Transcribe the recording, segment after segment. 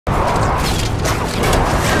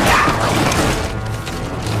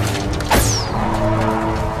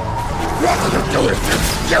do with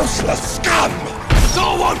this useless scum?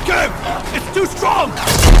 Door won't give! It's too strong!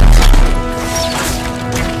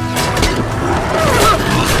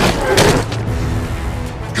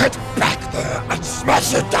 Get back there and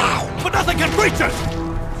smash it down! But nothing can reach it!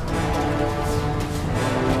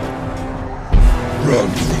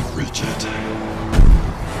 Grond won't reach it.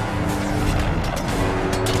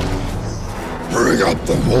 Bring up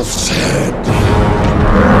the wolf's head!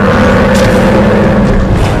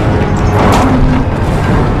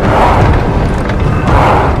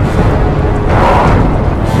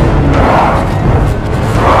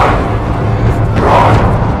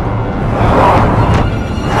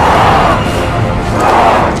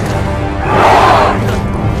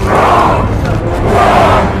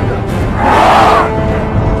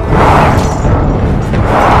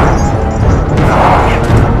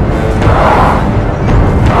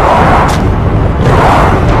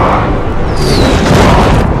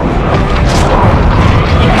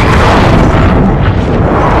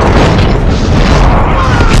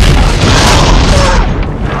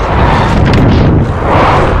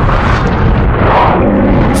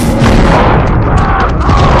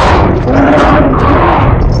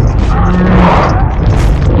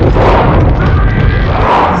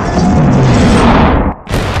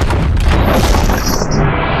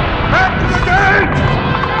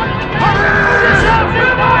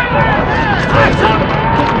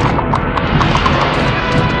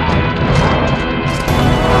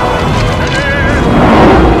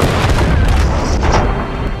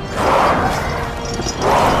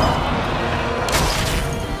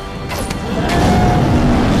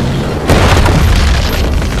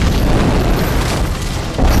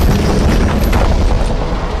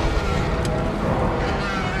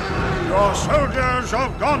 Soldiers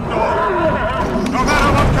of Gondor! No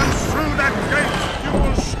matter what comes through that gate, you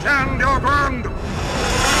will stand your ground!